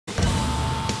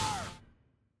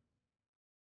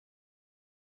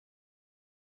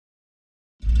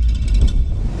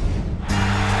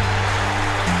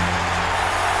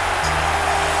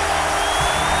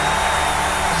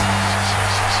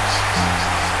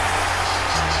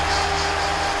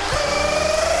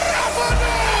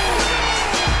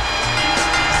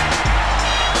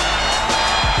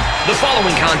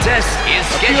following contest is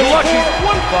scheduled for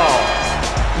one fall.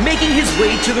 Making his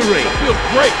way to the ring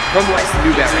from West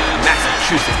Newbury,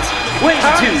 Massachusetts, weighing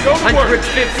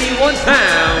 251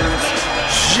 pounds,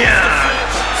 John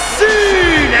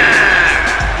Cena!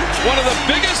 One of the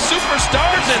biggest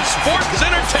superstars in sports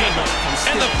entertainment,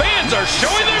 and the fans are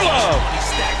showing their love.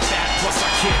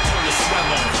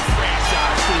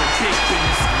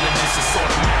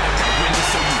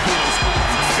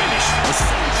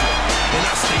 And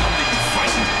I stay under you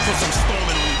fighting, cause I'm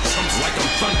storming on you chumps like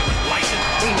I'm thunder and lightning.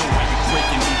 Ain't no way you're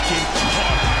breaking me, kid. I'm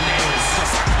harder than nails,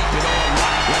 just I keep it all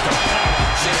locked like I'm part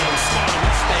of jail. Smarter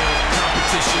than stale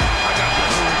competition. I got the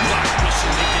whole block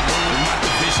wishing they could run in my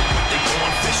division, but they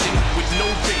going fishing with no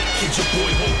bait. Kid, your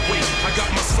boy hold weight. I got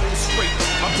my soul straight.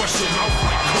 I brush your mouth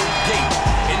like Colgate.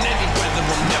 In any weather,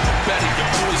 I'm never better.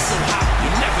 Your boy's so hot, you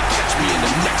never catch me in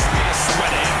the next man's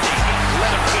sweater. If they hate,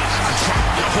 let them hate. I drop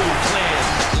your whole clan.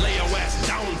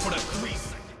 For the 3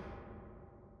 seconds.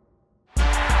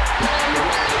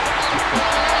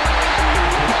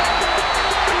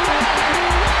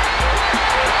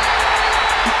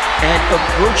 And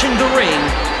approaching the ring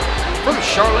from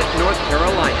Charlotte, North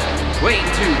Carolina, weighing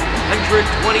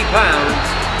 220 pounds,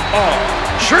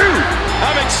 R-Truth.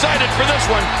 I'm excited for this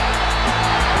one.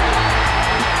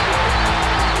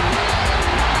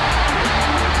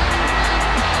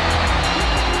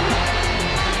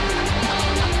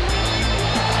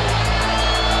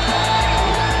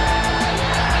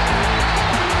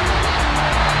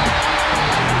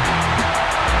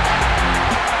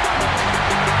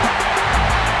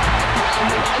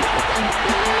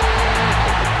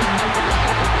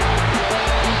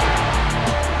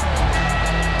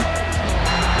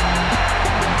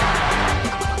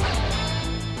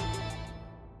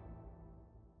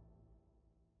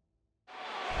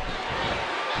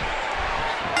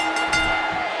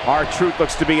 R-Truth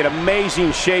looks to be in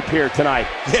amazing shape here tonight.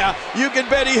 Yeah, you can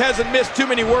bet he hasn't missed too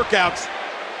many workouts.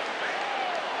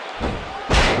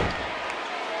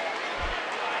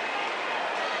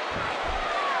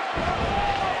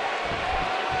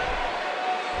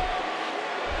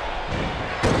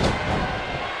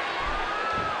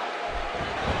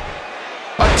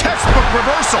 A textbook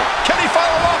reversal. Can he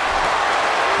follow up?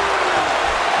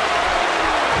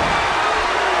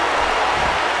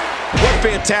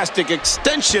 Fantastic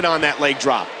extension on that leg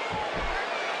drop.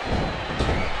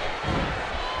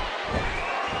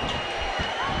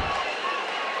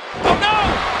 Oh no!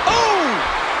 Oh!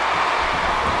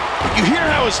 You hear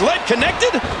how his leg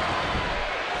connected?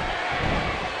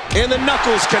 And the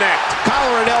knuckles connect.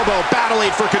 Collar and elbow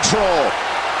battling for control.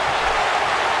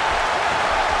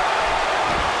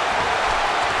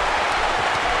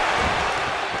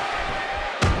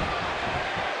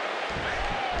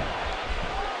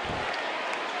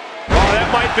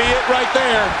 Might be it right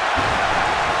there.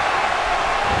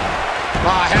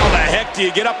 How the heck do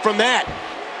you get up from that?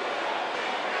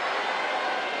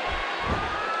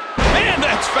 Man,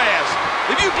 that's fast.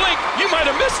 If you blink, you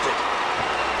might have missed it.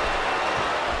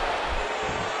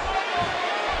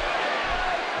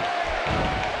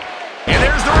 And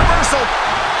there's the reversal.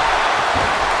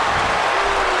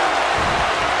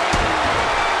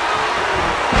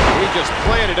 He just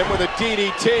planted him with a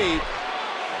DDT.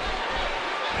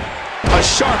 A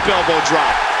sharp elbow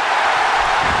drop.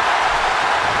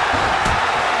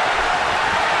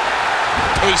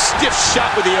 A stiff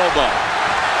shot with the elbow.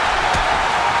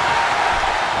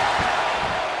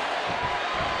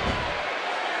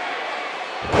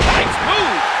 Nice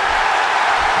move.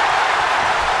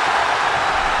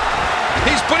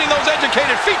 He's putting those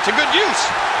educated feet to good use.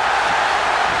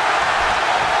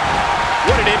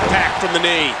 What an impact from the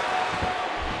knee.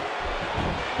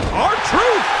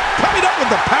 R-Truth coming up with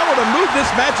the power to move this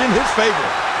match in his favor.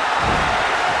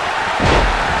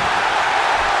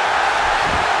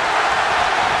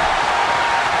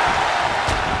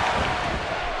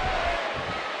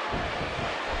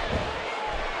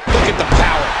 Look at the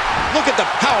power. Look at the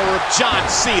power of John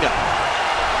Cena.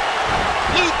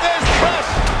 Luther's press.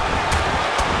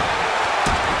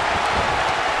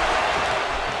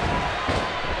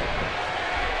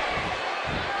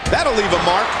 That'll leave a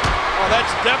mark. Oh,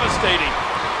 that's devastating.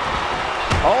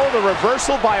 Oh, the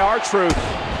reversal by R-Truth.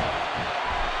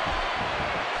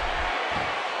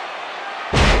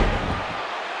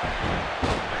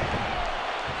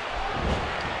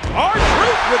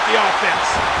 R-Truth with the offense.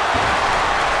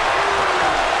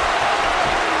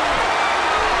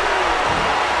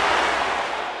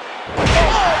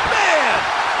 Oh, man!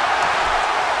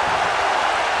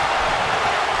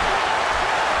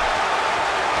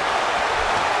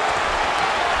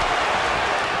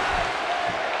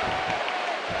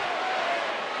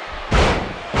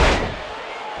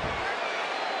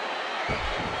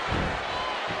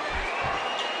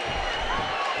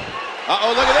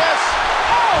 Uh-oh, look at this.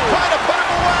 Oh! Trying to put him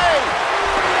away.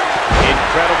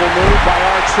 Incredible move by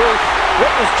R-Truth. What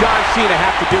does John Cena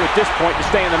have to do at this point to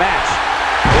stay in the match?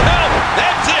 Well,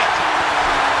 that's it.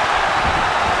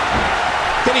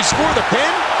 Can he score the pin?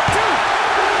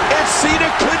 And Cena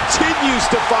continues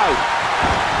to fight.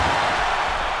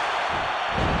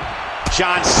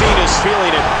 John Cena's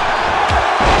feeling it.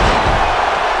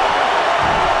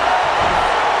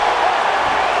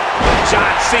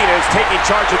 John Cena is taking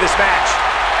charge of this match.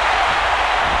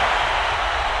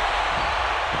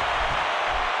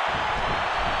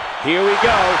 Here we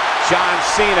go. John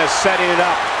Cena setting it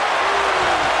up.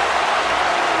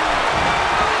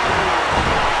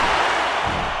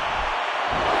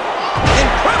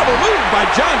 Incredible move by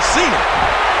John Cena.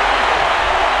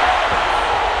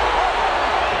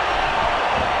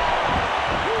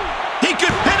 He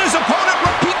could pin his opponent.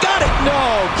 He got it.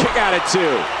 No, kick out at 2.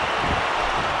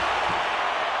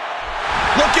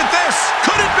 Look at this.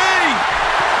 Could it be?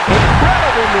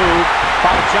 Incredible move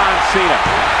by John Cena.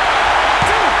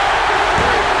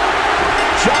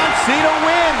 John Cena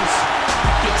wins.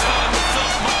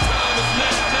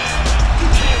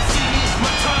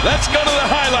 Let's go to the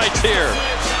highlights here.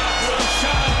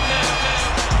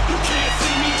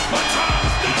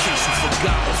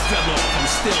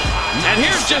 And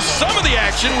here's just some of the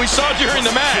action we saw during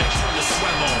the match.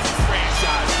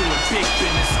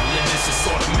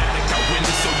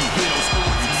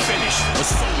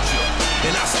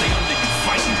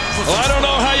 Well, I don't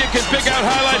know how you can pick out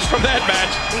highlights from that match.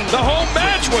 The whole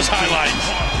match was highlights.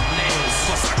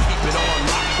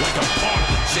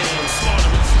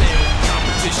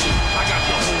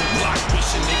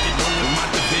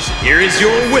 Here is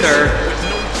your winner,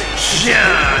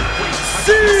 John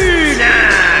Cena!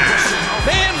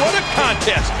 Man, what a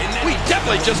contest. We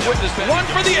definitely just witnessed one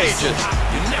for the ages.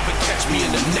 You never catch me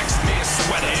in the next man's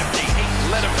sweater. If they hate,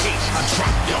 let them hate. I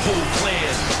drop your whole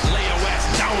plan. Lay your ass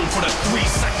down for the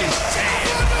 3-second tan.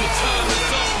 Your time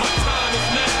is up, my time is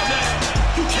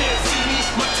now. You can't see me,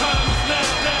 my time is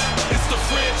now. It's the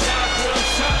franchise where I'm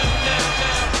shining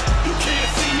now. You can't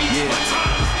see me, my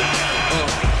time is now.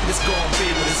 It's gonna be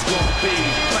what it's gonna be.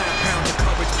 5 pounds of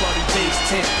coverage, bloody face,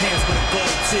 10 pants with a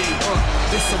gold tee.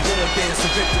 It's a war dance, a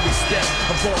victory step.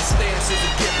 A boss stance is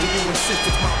a gift when you insist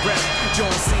it's my rep.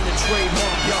 John Cena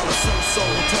trademark, y'all are so-so.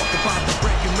 Talk about the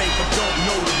bread you make, but don't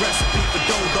know the recipe for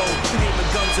dodo. Name the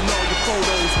guns and all your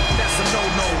photos.